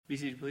Be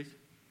seated, please.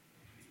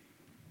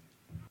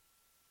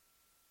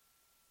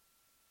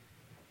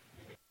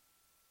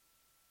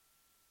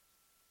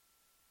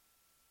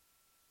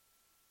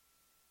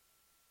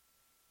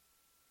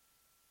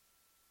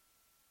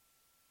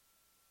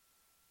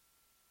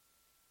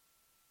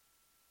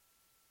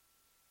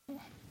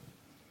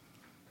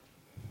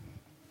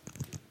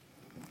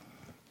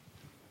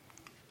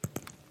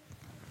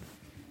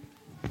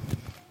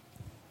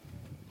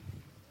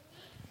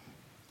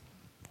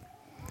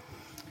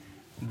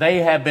 They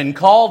have been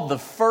called the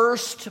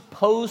first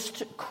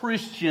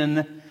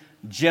post-Christian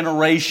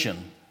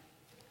generation.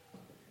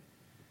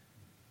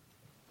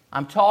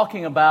 I'm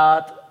talking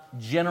about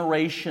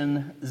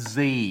Generation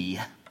Z.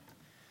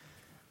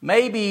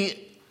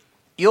 Maybe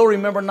you'll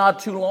remember not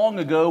too long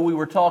ago we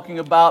were talking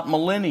about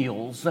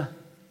millennials.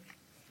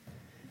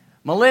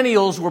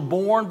 Millennials were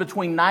born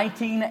between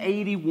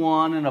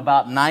 1981 and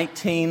about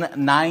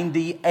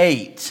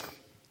 1998.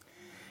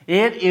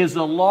 It is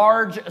a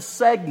large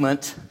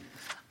segment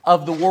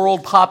of the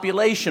world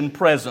population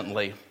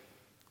presently,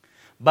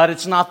 but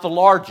it's not the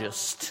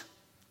largest.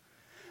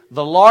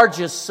 The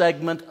largest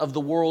segment of the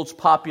world's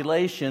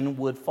population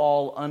would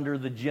fall under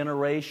the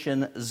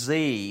Generation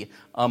Z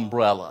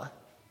umbrella.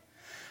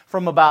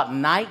 From about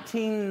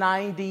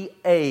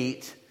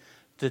 1998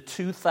 to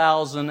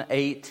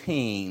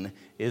 2018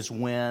 is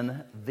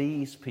when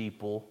these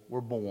people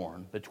were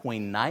born.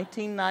 Between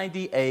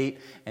 1998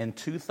 and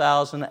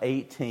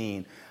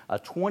 2018, a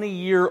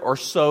 20-year or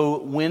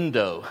so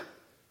window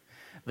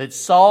that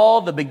saw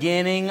the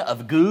beginning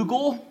of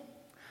Google,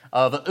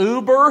 of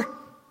Uber,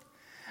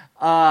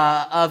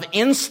 of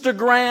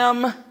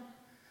Instagram,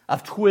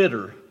 of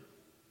Twitter.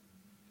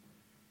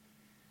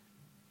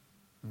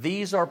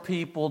 These are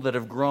people that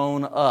have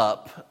grown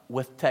up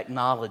with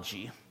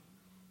technology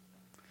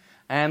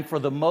and for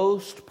the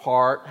most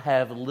part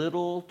have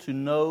little to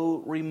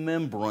no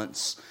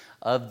remembrance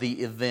of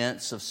the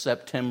events of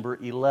September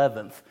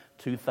 11th,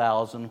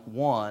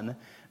 2001,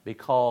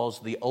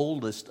 because the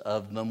oldest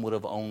of them would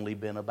have only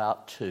been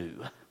about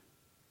 2.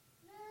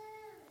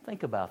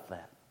 Think about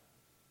that.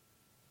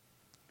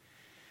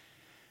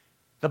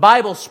 The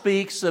Bible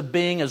speaks of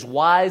being as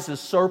wise as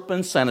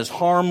serpents and as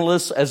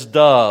harmless as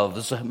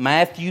doves.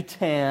 Matthew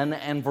 10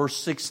 and verse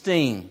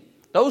 16.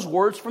 Those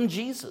words from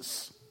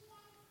Jesus.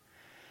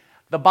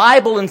 The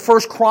Bible in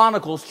 1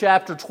 Chronicles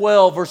chapter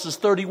 12 verses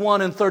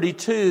 31 and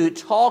 32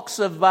 talks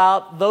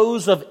about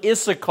those of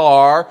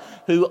Issachar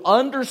who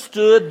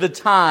understood the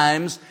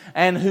times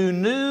and who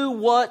knew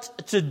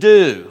what to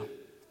do.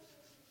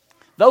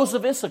 Those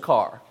of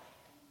Issachar.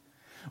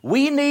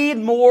 We need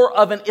more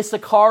of an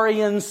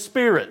Issacharian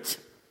spirit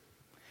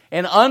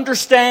in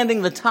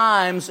understanding the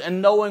times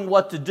and knowing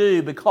what to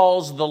do,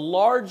 because the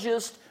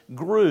largest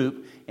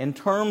group in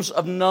terms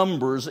of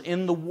numbers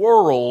in the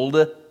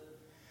world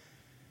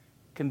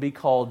can be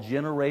called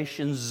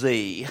Generation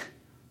Z.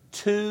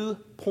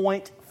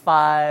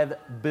 2.5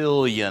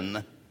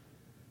 billion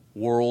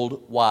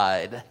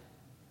worldwide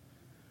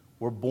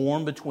were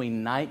born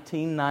between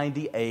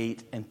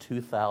 1998 and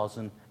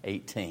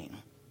 2018.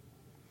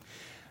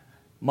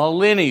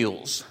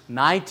 Millennials,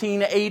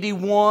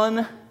 1981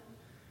 to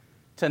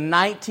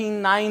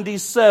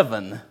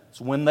 1997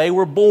 is when they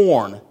were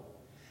born.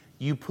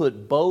 You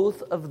put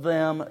both of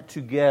them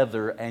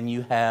together and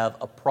you have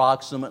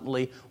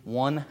approximately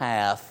one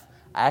half,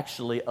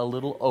 actually a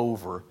little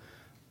over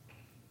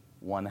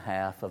one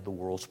half of the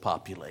world's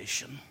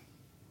population.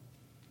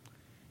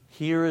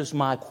 Here is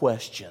my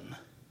question.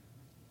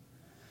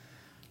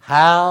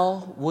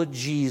 How would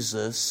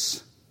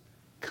Jesus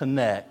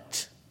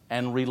connect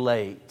and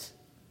relate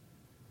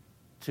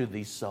to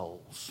these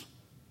souls?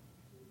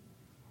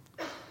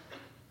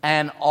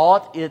 And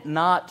ought it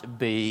not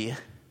be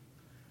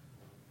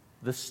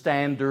the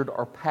standard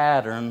or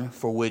pattern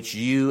for which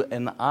you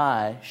and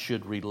I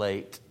should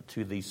relate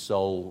to these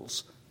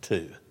souls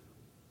too?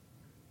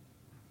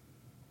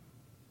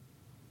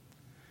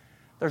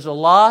 There's a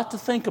lot to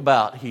think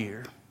about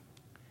here.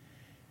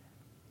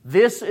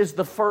 This is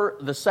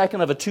the second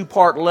of a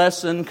 2-part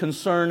lesson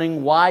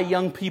concerning why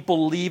young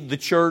people leave the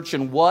church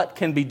and what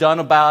can be done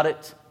about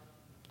it.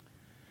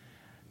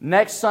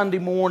 Next Sunday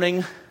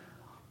morning,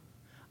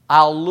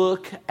 I'll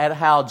look at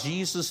how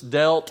Jesus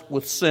dealt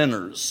with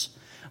sinners.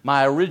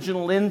 My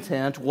original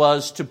intent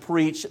was to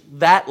preach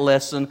that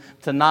lesson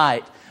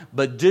tonight,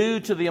 but due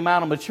to the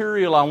amount of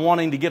material I'm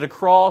wanting to get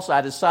across,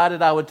 I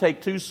decided I would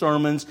take 2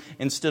 sermons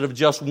instead of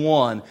just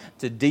one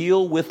to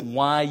deal with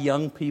why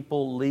young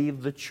people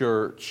leave the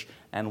church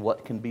and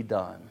what can be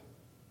done.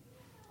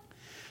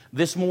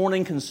 This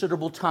morning,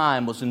 considerable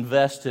time was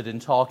invested in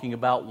talking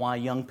about why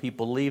young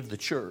people leave the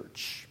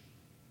church.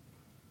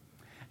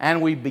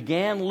 And we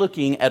began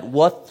looking at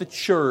what the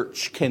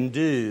church can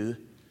do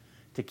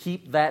to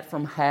keep that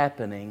from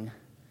happening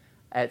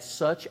at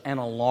such an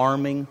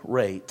alarming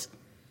rate.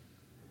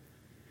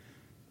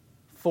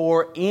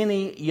 For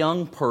any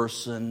young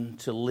person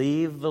to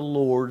leave the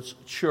Lord's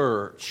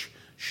church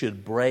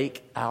should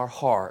break our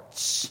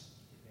hearts.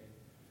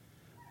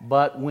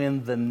 But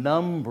when the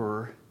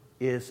number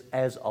is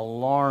as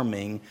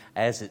alarming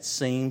as it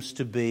seems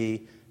to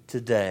be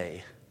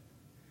today,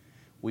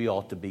 we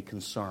ought to be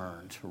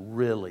concerned,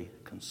 really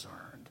concerned.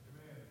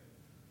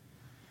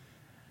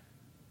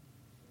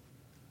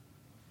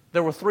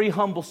 There were 3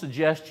 humble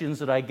suggestions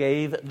that I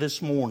gave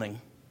this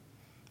morning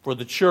for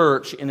the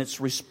church in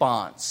its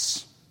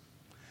response.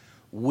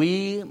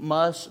 We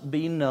must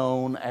be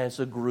known as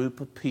a group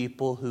of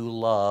people who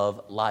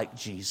love like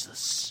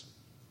Jesus.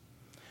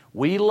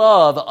 We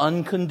love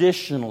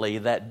unconditionally.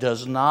 That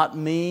does not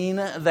mean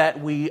that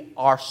we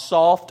are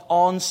soft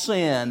on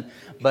sin,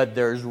 but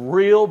there's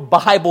real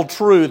Bible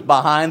truth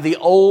behind the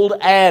old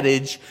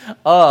adage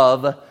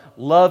of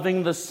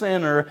loving the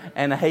sinner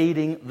and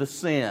hating the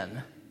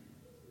sin.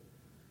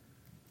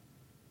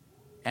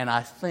 And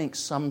I think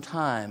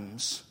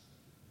sometimes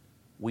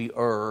we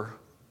err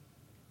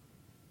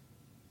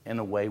in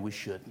a way we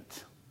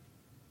shouldn't.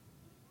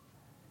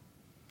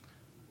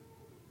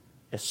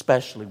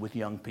 Especially with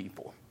young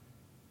people.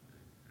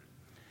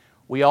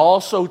 We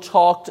also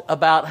talked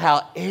about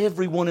how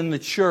everyone in the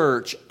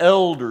church,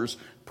 elders,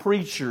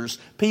 preachers,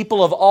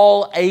 people of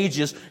all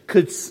ages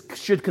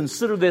should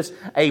consider this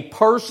a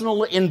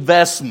personal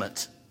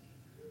investment.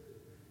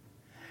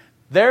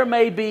 There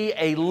may be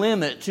a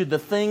limit to the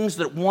things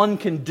that one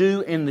can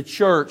do in the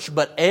church,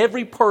 but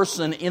every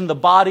person in the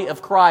body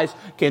of Christ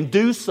can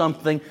do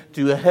something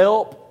to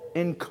help,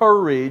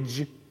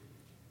 encourage,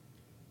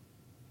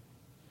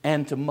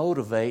 and to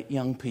motivate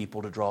young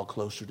people to draw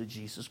closer to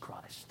Jesus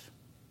Christ.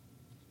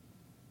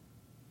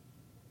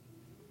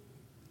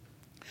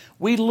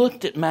 We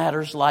looked at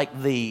matters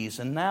like these,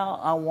 and now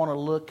I want to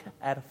look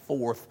at a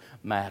 4th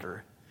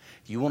matter.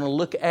 If you want to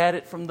look at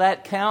it from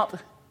that count,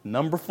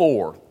 number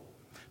 4.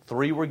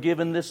 3 were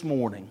given this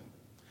morning.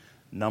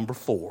 Number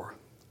 4.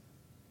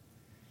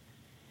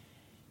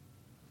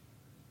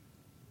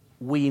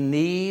 We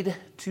need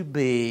to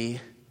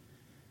be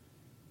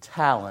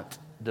talent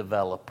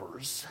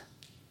developers.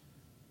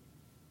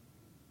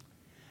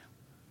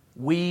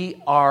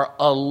 We are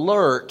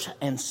alert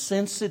and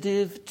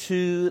sensitive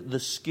to the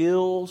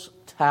skills,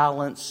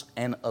 talents,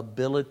 and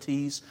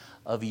abilities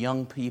of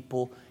young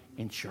people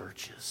in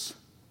churches.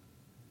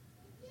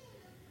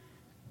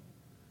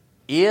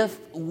 If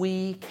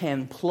we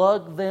can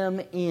plug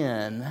them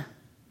in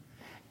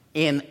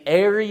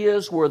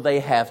areas where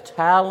they have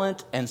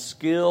talent and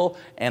skill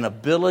and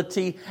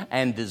ability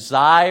and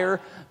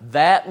desire,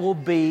 that will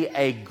be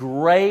a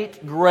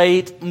great,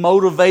 great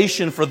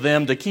motivation for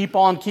them to keep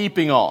on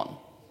keeping on.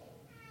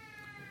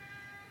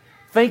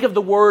 Think of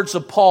the words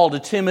of Paul to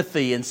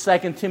Timothy in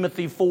 2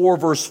 Timothy 4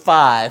 verse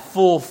 5.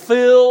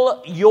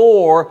 Fulfill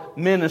your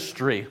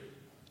ministry.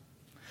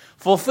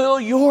 Fulfill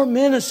your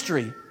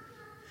ministry.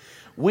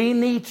 We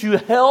need to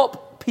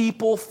help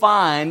people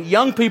find,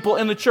 young people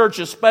in the church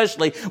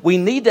especially, we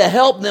need to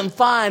help them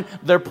find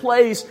their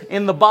place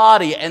in the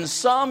body. And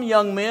some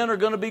young men are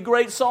going to be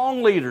great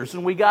song leaders.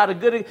 And we got a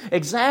good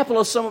example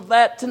of some of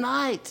that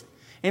tonight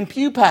in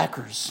Pew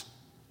Packers.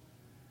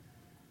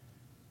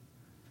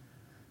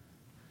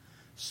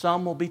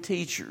 Some will be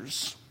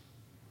teachers.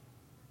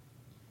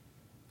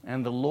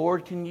 And the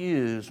Lord can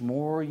use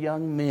more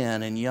young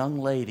men and young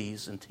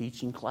ladies in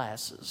teaching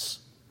classes.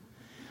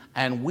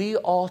 And we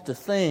ought to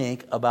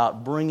think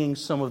about bringing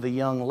some of the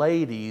young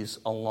ladies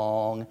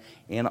along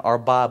in our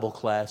Bible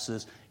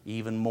classes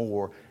even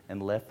more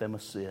and let them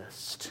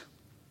assist.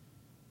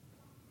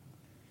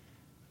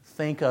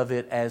 Think of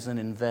it as an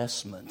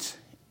investment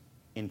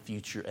in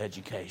future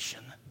education.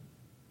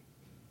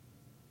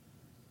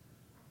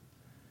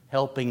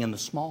 Helping in the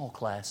small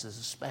classes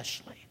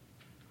especially.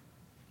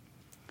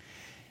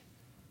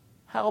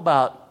 How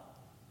about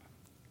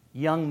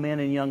young men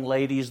and young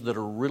ladies that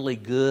are really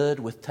good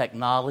with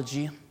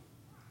technology,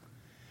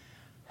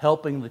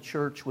 helping the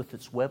church with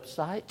its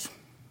website,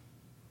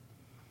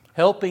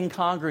 helping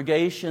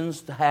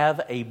congregations to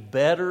have a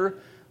better,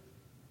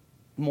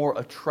 more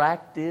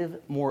attractive,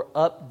 more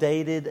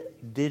updated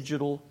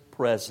digital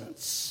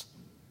presence?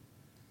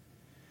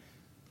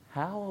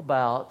 How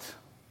about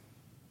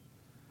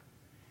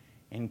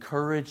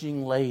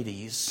encouraging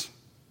ladies,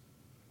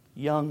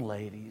 young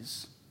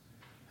ladies,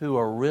 who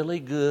are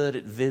really good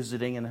at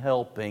visiting and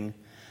helping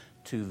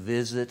to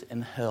visit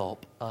and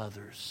help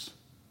others?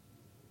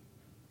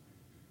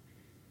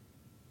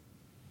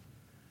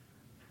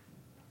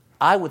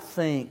 I would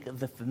think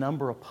that the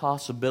number of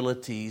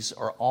possibilities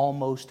are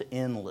almost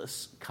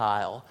endless,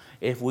 Kyle.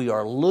 If we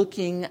are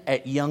looking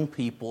at young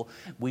people,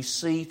 we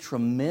see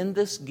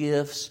tremendous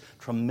gifts,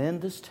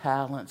 tremendous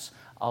talents,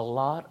 a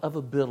lot of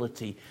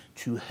ability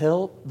to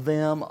help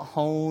them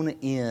hone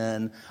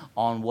in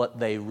on what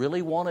they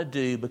really want to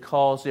do,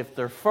 because if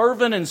they're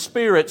fervent in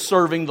spirit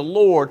serving the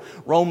Lord,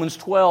 Romans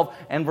 12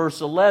 and verse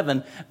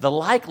 11, the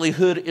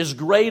likelihood is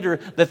greater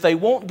that they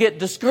won't get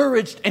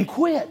discouraged and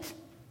quit.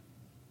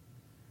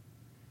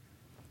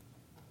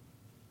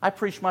 I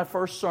preached my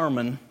first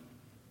sermon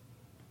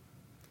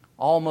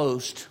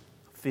almost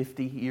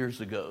 50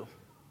 years ago.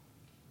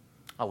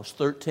 I was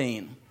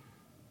 13.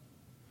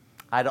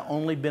 I'd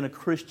only been a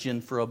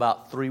Christian for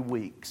about 3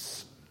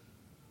 weeks.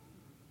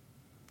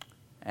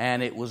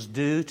 And it was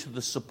due to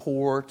the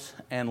support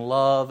and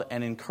love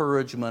and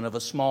encouragement of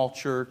a small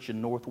church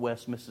in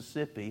northwest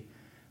Mississippi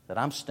that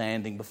I'm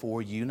standing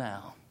before you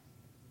now.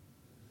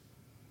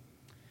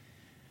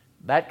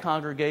 That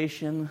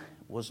congregation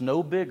was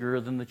no bigger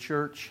than the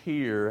church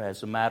here.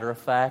 As a matter of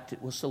fact,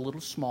 it was a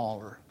little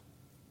smaller.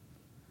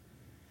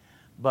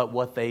 But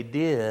what they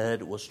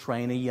did was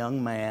train a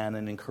young man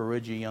and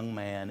encourage a young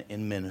man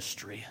in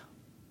ministry.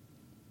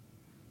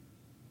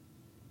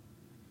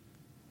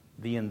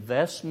 The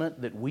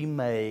investment that we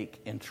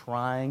make in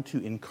trying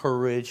to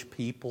encourage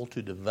people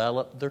to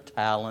develop their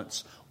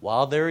talents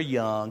while they're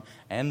young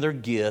and their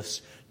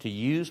gifts to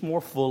use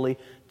more fully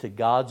to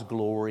God's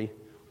glory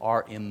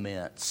are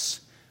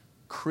immense.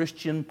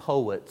 Christian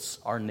poets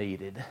are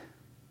needed.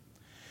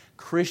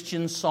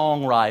 Christian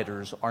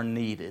songwriters are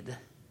needed.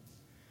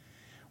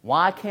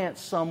 Why can't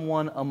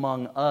someone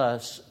among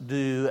us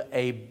do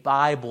a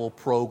Bible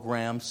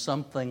program,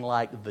 something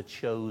like The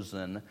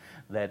Chosen,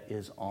 that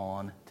is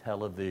on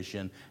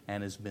television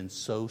and has been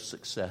so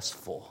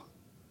successful?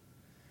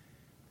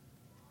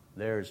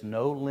 There's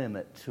no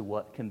limit to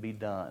what can be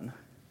done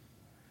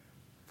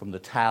from the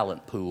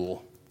talent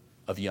pool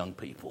of young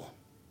people.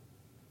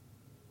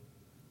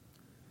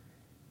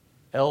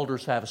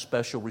 Elders have a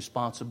special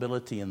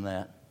responsibility in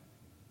that.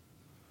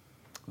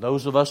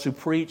 Those of us who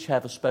preach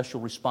have a special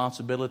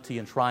responsibility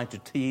in trying to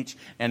teach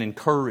and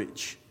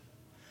encourage.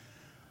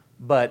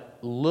 But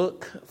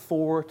look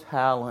for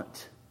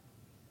talent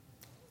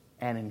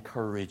and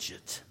encourage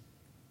it.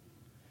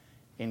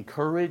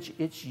 Encourage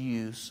its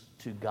use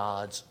to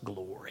God's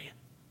glory.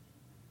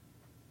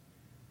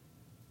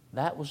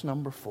 That was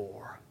number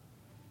 4.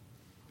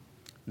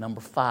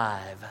 Number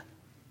 5.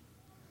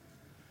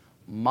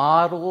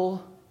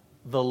 Model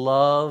the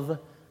love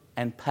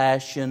and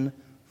passion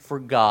for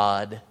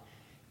God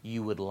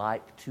you would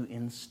like to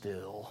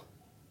instill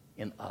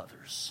in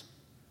others.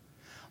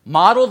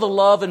 Model the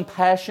love and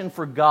passion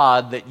for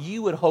God that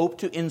you would hope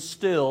to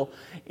instill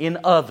in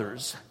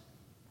others.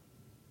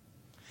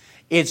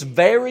 It's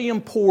very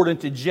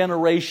important to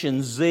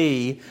Generation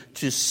Z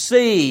to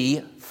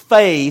see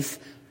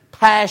faith,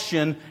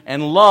 passion,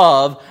 and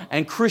love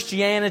and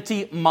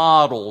Christianity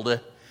modeled.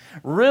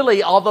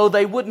 Really, although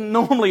they wouldn't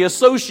normally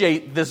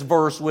associate this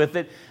verse with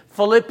it,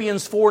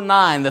 Philippians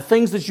 4:9, the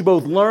things that you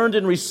both learned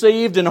and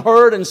received and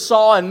heard and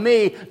saw in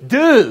me,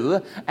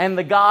 do, and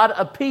the God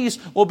of peace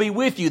will be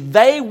with you.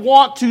 They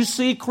want to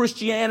see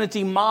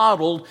Christianity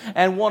modeled,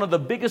 and one of the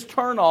biggest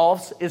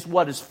turnoffs is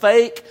what is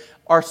fake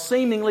or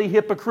seemingly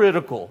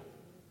hypocritical.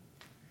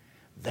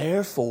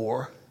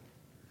 Therefore,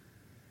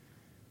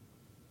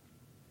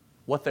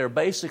 what they're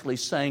basically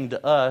saying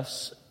to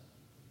us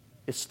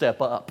is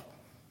step up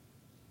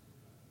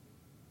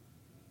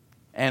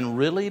and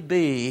really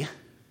be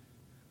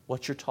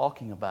what you're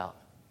talking about.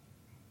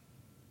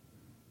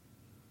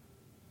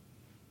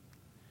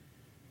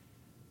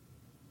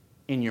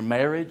 In your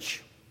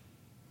marriage,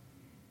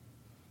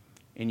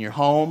 in your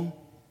home,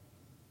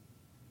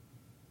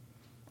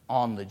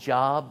 on the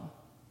job,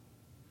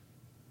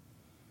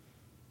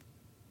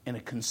 in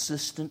a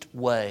consistent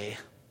way,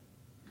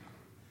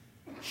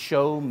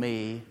 show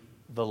me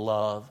the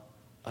love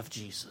of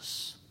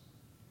Jesus.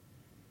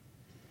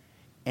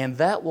 And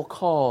that will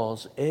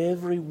cause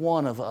every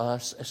one of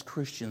us as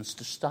Christians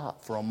to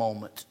stop for a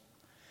moment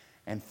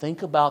and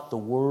think about the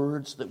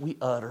words that we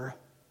utter,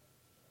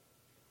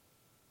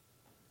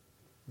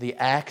 the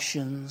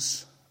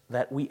actions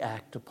that we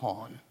act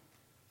upon,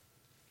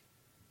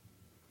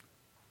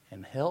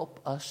 and help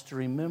us to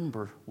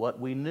remember what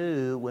we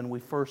knew when we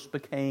first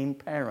became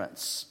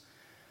parents.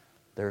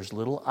 There's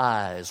little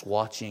eyes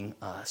watching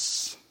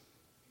us.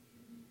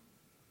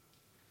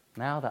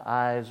 Now the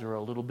eyes are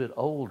a little bit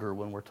older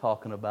when we're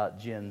talking about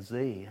Gen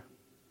Z.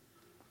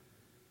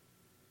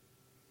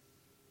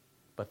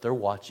 But they're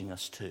watching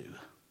us too.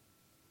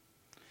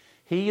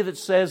 He that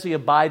says he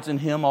abides in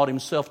him ought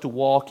himself to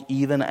walk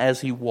even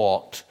as he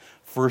walked.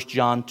 1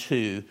 John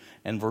 2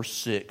 and verse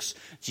 6.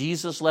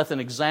 Jesus left an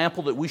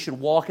example that we should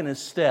walk in his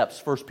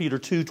steps. 1 Peter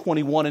 2,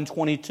 21 and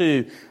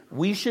 22.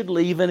 We should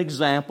leave an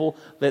example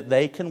that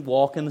they can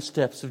walk in the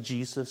steps of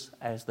Jesus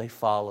as they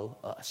follow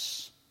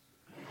us.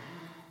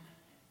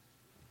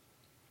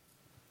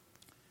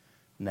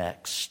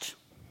 Next,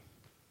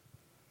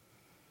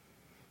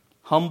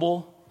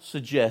 humble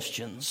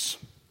suggestions.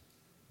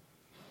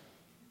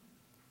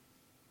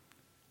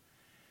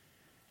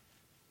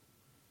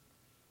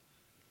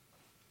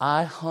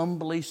 I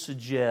humbly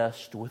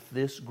suggest with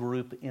this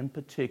group in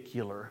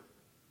particular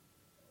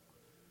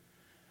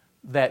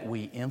that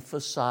we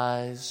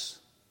emphasize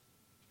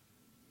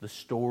the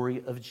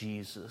story of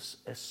Jesus,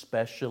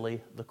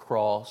 especially the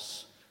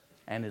cross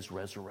and his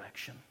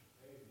resurrection.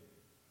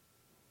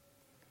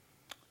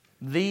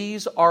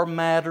 These are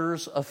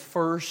matters of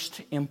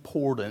first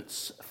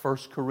importance. 1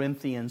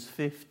 Corinthians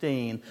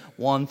 15,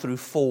 1 through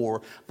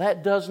 4.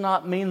 That does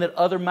not mean that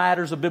other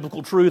matters of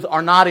biblical truth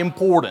are not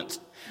important.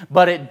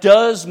 But it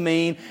does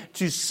mean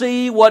to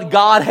see what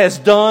God has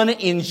done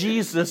in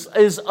Jesus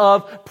is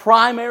of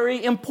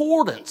primary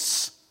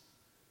importance.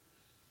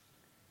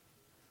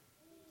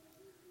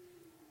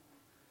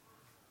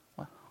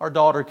 Our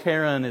daughter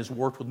Karen has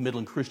worked with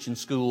Midland Christian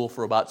School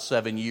for about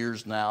 7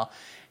 years now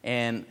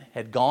and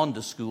had gone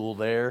to school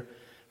there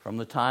from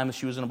the time that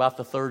she was in about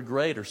the third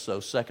grade or so,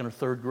 second or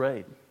third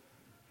grade.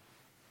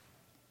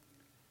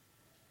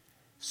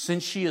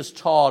 Since she has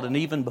taught, and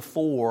even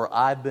before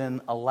I've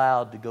been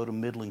allowed to go to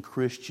Midland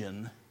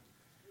Christian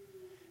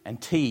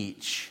and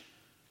teach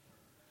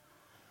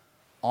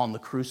on the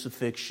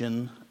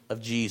crucifixion of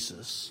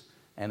Jesus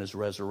and His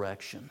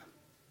resurrection.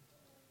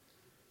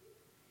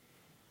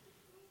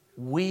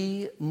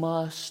 We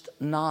must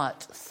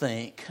not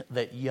think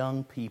that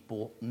young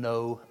people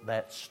know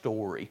that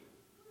story.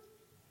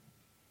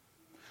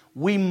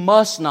 We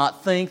must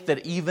not think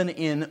that even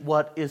in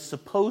what is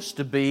supposed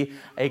to be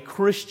a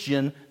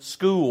Christian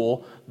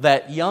school,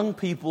 that young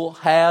people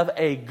have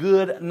a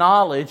good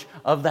knowledge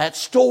of that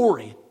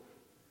story.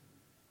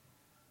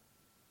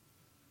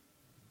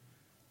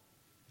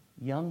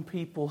 Young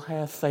people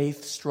have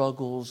faith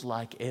struggles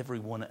like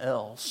everyone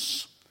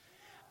else,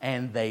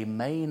 and they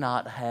may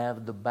not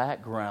have the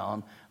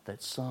background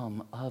that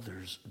some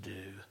others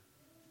do.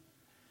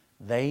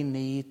 They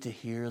need to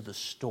hear the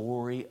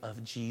story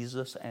of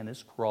Jesus and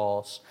His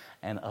cross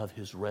and of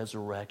His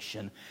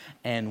resurrection.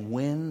 And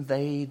when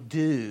they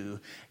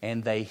do,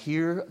 and they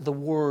hear the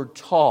Word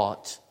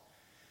taught,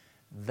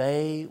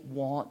 they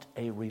want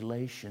a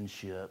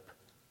relationship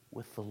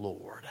with the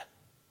Lord.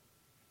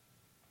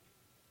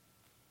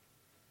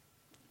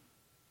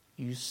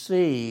 You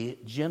see,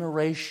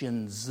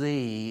 Generation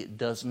Z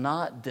does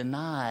not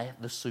deny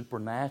the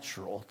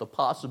supernatural, the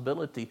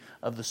possibility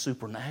of the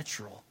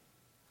supernatural.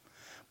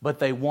 But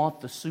they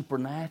want the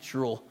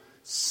supernatural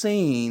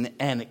seen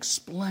and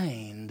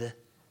explained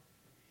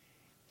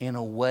in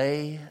a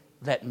way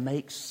that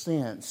makes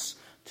sense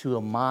to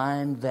a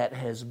mind that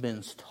has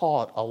been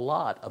taught a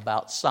lot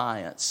about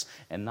science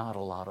and not a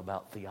lot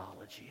about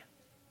theology.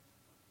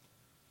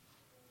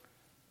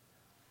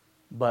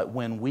 But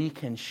when we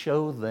can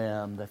show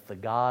them that the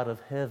God of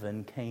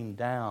heaven came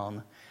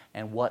down,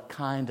 and what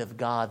kind of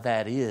God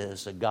that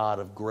is, a God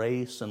of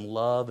grace and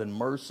love and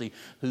mercy,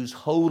 whose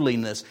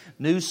holiness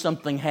knew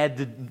something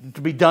had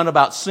to be done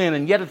about sin,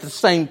 and yet at the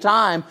same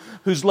time,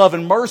 whose love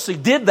and mercy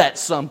did that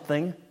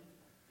something,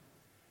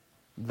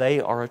 they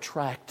are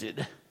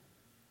attracted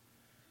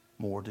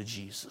more to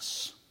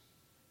Jesus.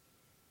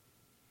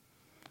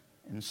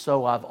 And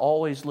so I've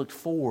always looked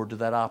forward to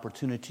that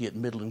opportunity at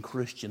Midland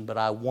Christian, but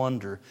I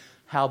wonder,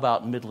 how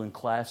about Midland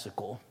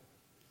Classical?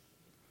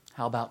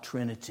 How about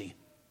Trinity?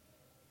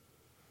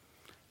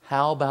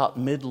 How about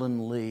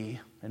Midland Lee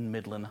and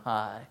Midland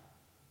High,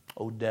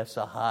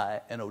 Odessa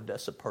High and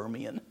Odessa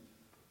Permian?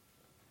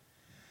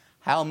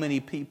 How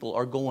many people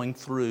are going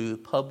through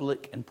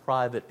public and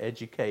private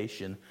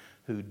education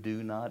who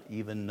do not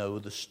even know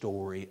the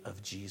story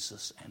of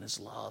Jesus and His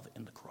love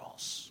in the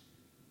cross?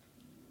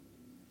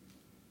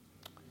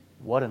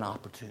 What an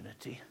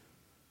opportunity.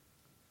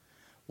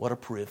 What a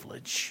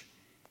privilege.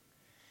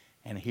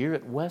 And here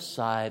at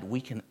Westside,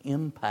 we can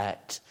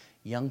impact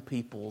young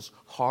people's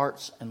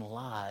hearts and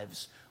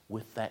lives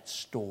with that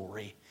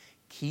story,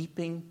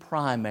 keeping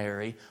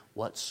primary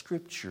what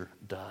Scripture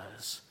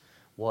does,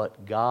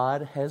 what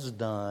God has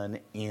done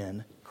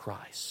in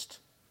Christ,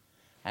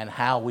 and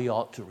how we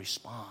ought to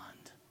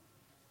respond.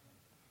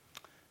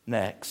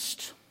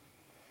 Next,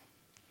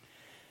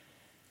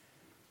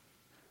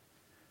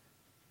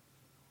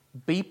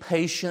 be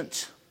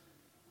patient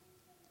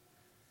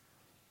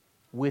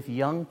with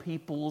young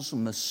people's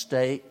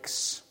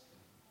mistakes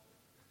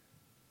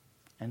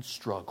and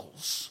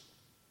struggles.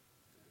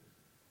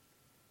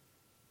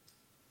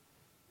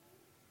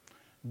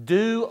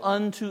 Do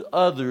unto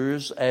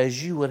others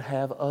as you would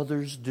have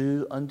others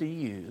do unto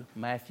you.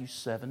 Matthew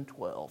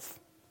 7:12.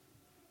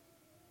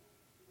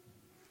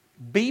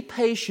 Be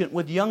patient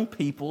with young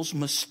people's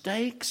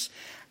mistakes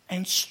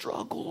and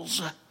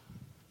struggles.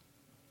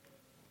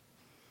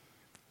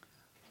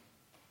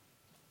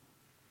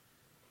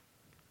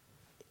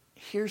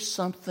 Here's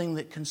something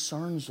that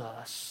concerns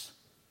us,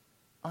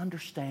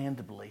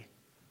 understandably.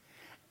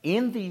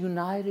 In the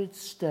United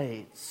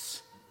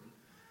States,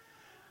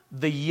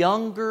 the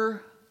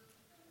younger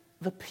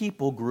the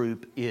people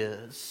group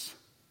is,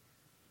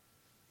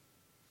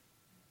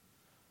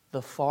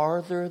 the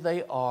farther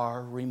they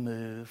are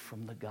removed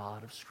from the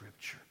God of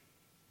Scripture.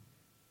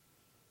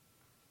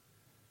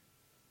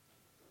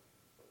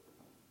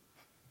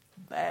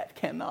 That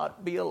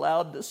cannot be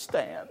allowed to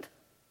stand.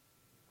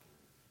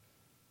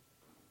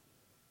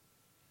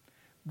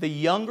 The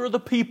younger the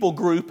people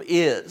group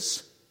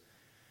is,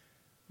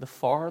 the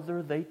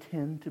farther they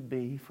tend to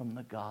be from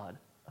the God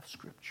of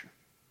Scripture.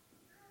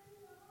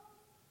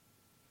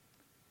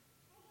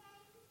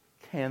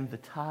 Can the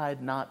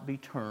tide not be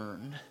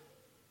turned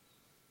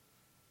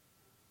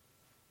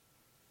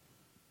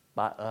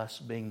by us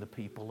being the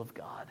people of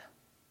God?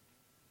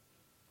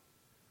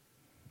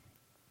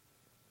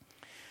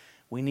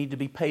 We need to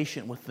be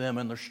patient with them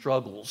and their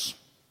struggles.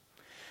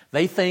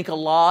 They think a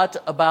lot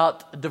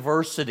about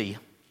diversity.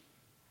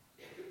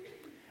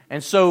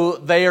 And so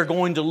they are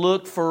going to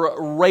look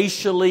for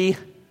racially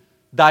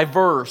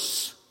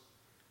diverse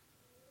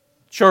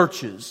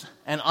churches,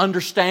 and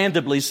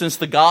understandably, since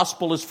the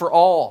gospel is for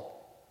all,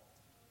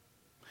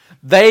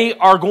 they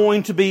are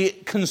going to be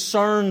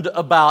concerned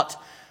about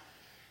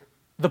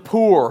the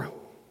poor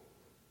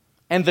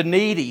and the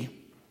needy.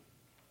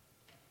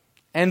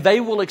 And they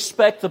will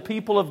expect the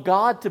people of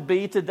God to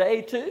be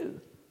today too.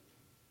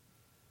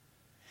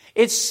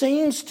 It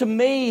seems to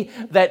me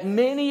that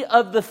many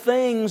of the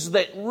things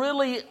that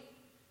really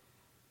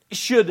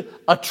should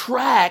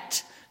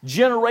attract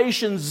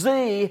Generation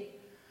Z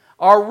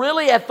are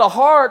really at the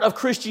heart of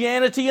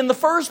Christianity in the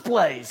first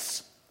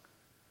place.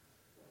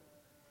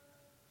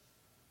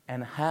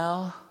 And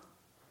how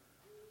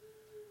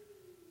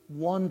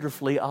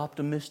wonderfully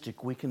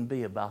optimistic we can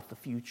be about the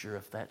future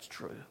if that's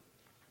true.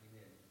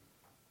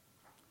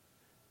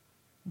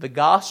 The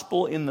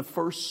gospel in the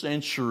first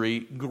century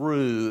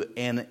grew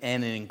in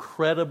an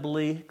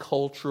incredibly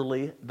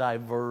culturally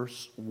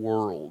diverse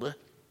world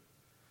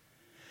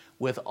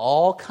with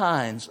all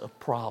kinds of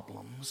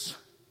problems.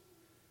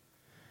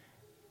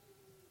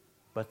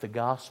 But the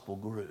gospel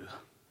grew.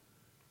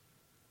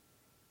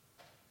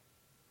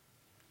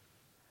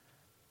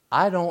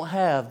 I don't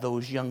have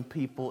those young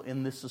people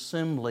in this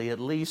assembly, at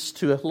least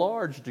to a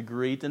large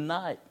degree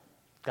tonight.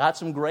 Got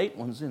some great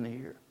ones in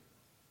here.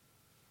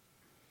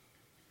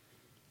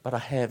 But I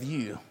have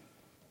you.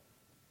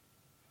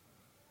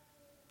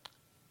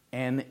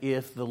 And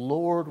if the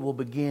Lord will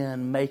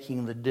begin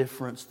making the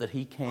difference that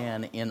He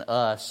can in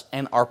us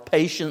and our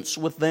patience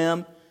with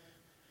them,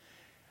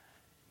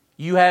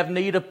 you have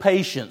need of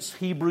patience.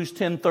 Hebrews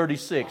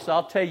 10:36.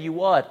 I'll tell you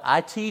what,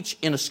 I teach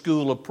in a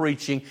school of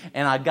preaching,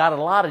 and I got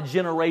a lot of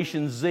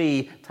Generation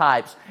Z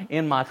types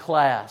in my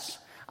class.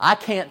 I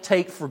can't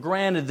take for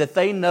granted that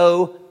they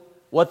know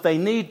what they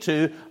need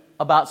to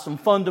about some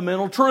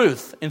fundamental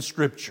truth in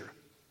Scripture.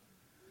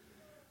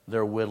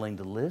 They're willing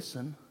to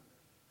listen,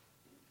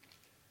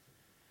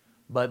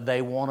 but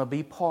they want to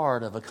be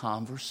part of a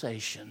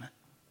conversation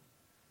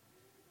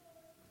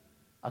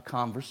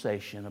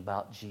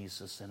about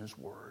Jesus and His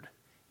Word.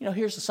 You know,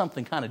 here's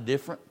something kind of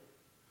different.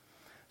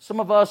 Some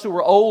of us who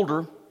are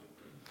older,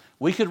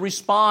 we could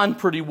respond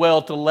pretty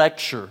well to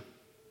lecture.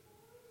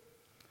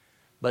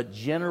 But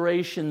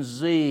Generation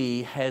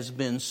Z has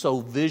been so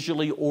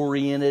visually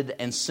oriented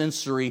and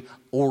sensory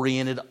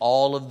oriented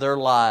all of their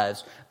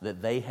lives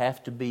that they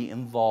have to be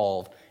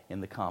involved in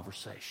the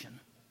conversation.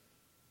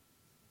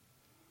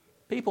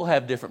 People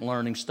have different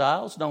learning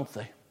styles, don't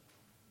they?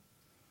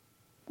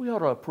 We ought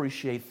to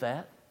appreciate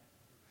that.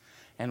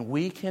 And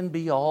we can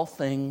be all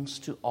things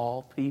to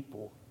all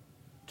people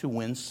to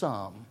win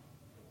some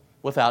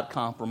without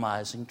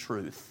compromising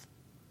truth.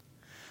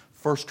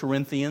 1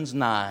 Corinthians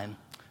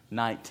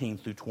 9:19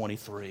 through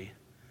 23.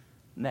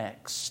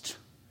 Next.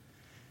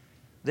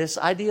 This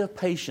idea of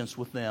patience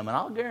with them. And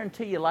I'll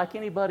guarantee you, like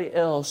anybody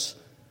else,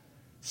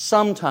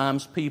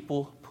 sometimes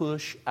people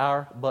push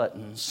our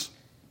buttons.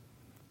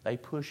 They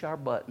push our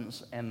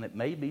buttons, and it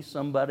may be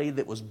somebody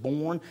that was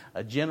born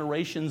a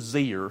Generation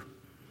Zer.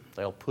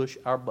 They'll push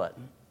our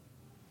button.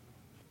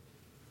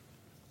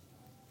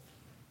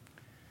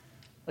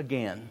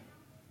 Again,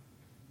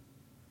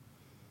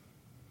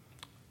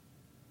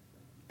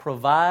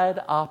 provide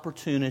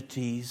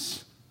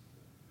opportunities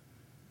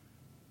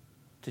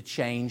to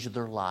change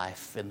their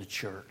life in the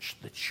church.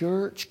 The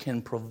church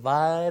can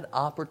provide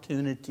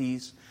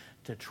opportunities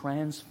to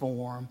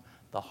transform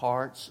the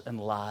hearts and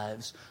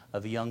lives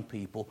of young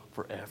people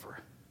forever.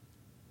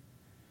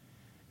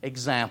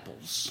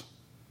 Examples: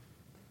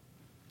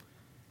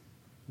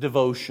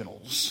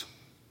 devotionals,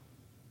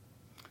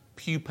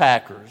 pew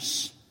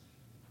packers,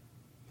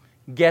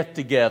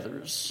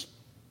 get-togethers,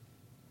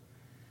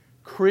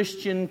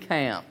 Christian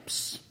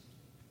camps,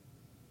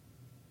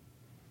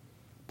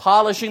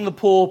 polishing the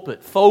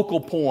pulpit, Focal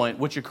Point,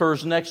 which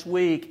occurs next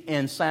week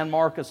in San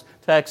Marcos,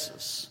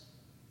 Texas.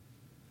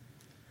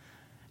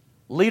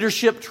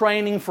 Leadership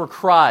training for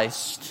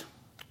Christ,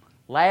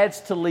 Lads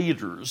to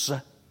Leaders,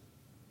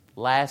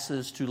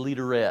 Lasses to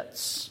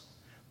Leaderettes.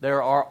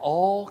 There are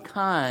all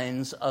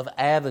kinds of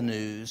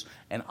avenues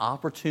and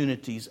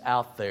opportunities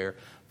out there.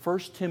 1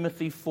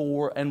 Timothy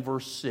 4 and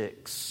verse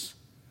 6.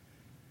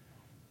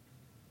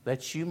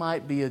 That you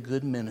might be a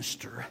good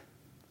minister,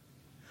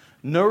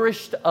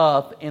 nourished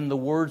up in the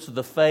words of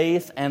the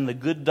faith and the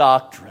good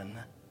doctrine.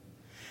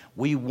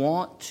 We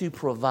want to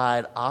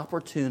provide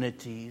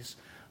opportunities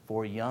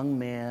for young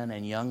men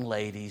and young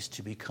ladies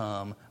to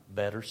become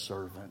better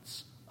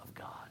servants of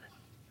God.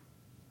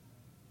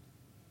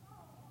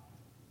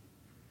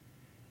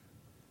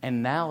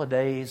 And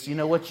nowadays, you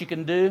know what you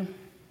can do?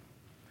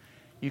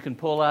 You can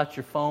pull out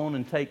your phone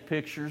and take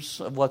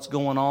pictures of what's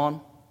going on.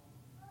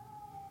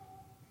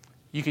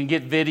 You can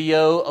get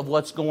video of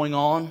what's going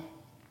on.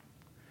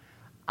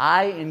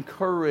 I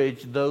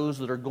encourage those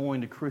that are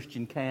going to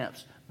Christian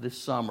camps this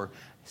summer,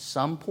 at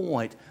some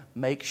point,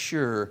 make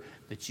sure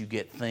that you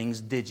get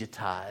things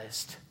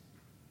digitized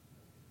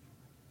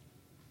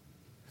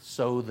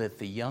so that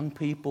the young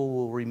people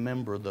will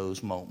remember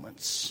those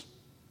moments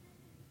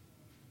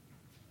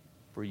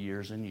for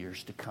years and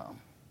years to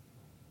come.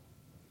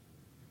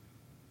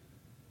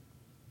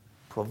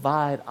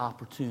 provide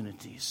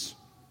opportunities.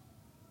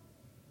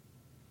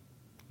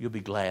 You'll be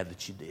glad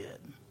that you did.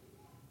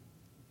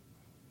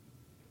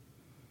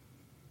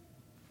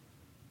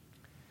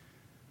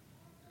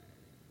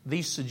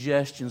 These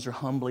suggestions are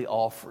humbly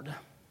offered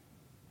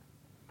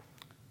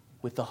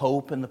with the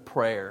hope and the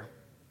prayer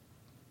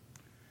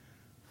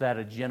that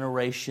a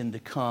generation to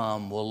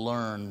come will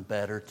learn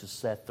better to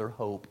set their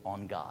hope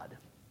on God.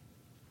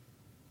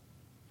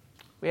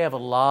 We have a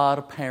lot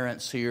of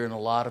parents here and a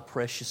lot of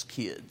precious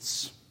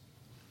kids.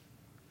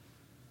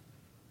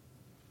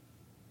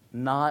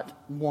 Not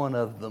one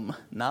of them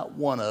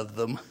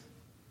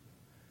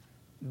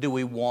do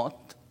we want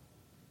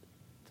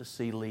to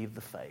see leave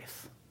the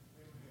faith.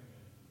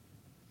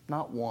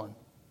 Not one.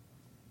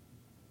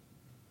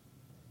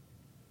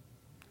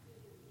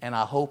 And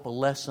I hope a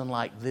lesson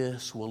like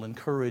this will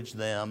encourage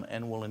them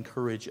and will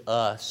encourage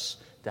us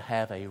to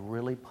have a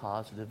really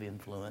positive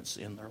influence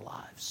in their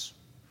lives.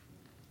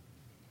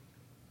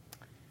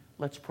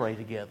 Let's pray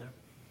together.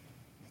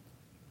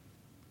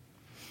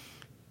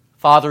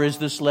 Father, as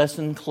this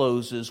lesson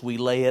closes, we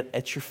lay it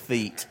at your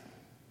feet,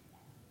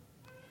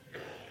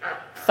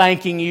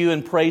 thanking you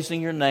and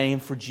praising your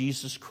name for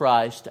Jesus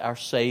Christ, our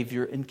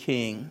Savior and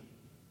King,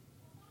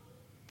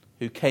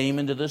 who came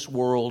into this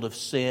world of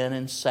sin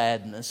and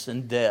sadness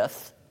and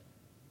death,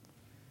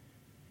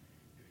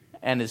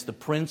 and is the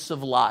Prince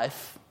of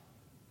Life,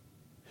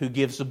 who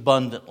gives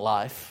abundant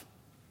life,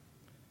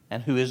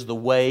 and who is the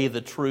way, the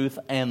truth,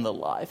 and the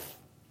life.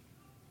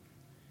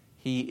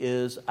 He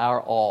is our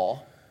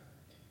all.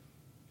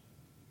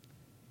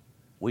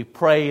 We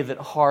pray that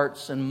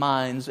hearts and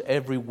minds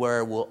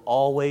everywhere will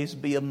always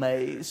be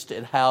amazed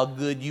at how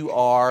good you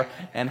are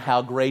and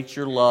how great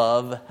your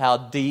love, how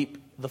deep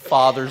the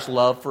Father's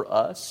love for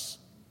us.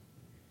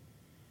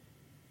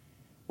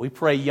 We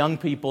pray young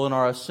people in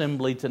our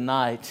assembly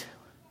tonight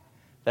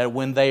that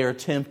when they are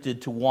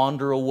tempted to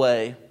wander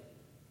away,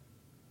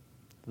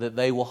 that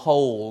they will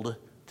hold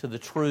to the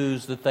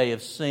truths that they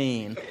have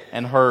seen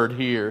and heard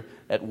here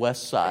at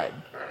Westside.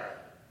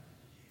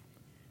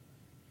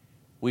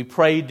 We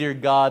pray, dear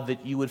God,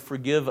 that you would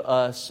forgive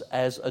us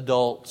as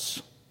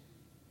adults.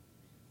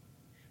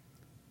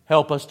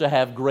 Help us to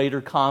have greater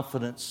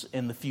confidence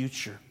in the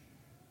future,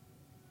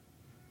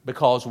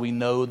 because we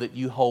know that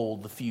you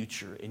hold the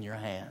future in your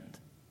hand.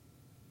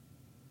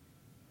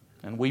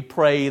 And we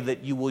pray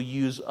that you will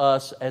use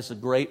us as a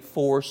great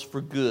force for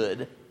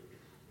good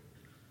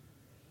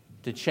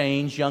to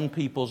change young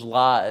people's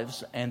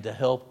lives and to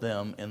help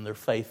them in their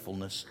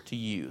faithfulness to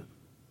you.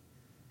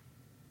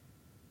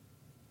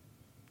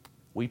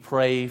 We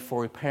pray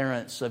for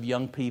parents of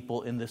young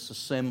people in this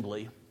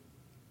assembly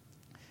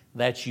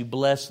that you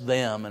bless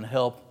them and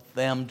help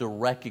them to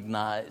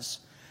recognize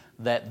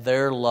that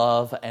their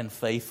love and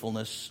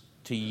faithfulness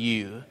to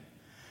you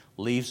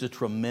leaves a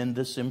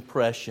tremendous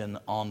impression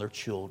on their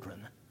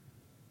children.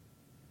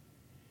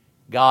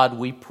 God,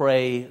 we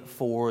pray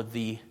for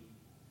the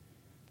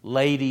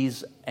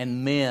ladies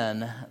and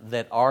men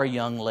that our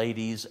young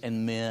ladies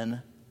and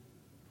men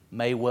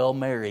may well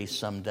marry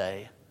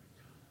someday.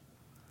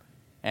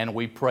 And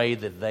we pray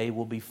that they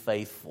will be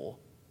faithful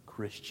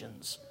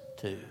Christians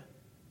too.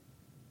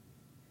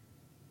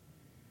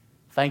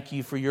 Thank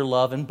you for your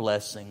love and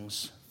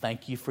blessings.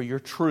 Thank you for your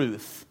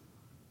truth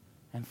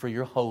and for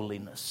your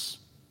holiness.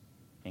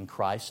 In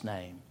Christ's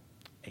name,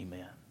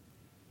 amen.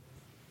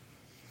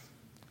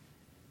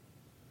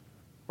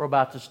 We're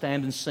about to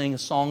stand and sing a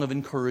song of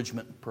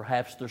encouragement.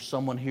 Perhaps there's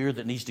someone here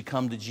that needs to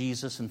come to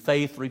Jesus in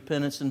faith,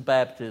 repentance, and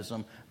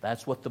baptism.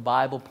 That's what the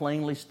Bible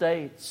plainly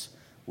states.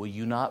 Will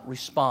you not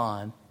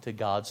respond to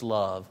God's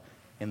love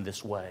in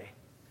this way?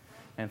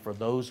 And for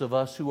those of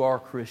us who are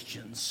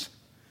Christians,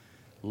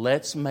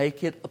 let's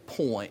make it a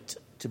point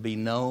to be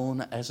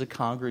known as a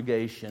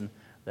congregation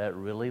that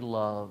really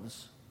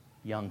loves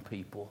young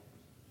people.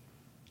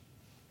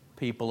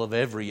 People of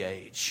every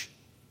age.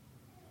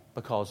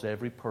 Because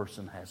every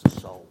person has a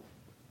soul.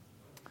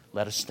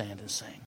 Let us stand and sing.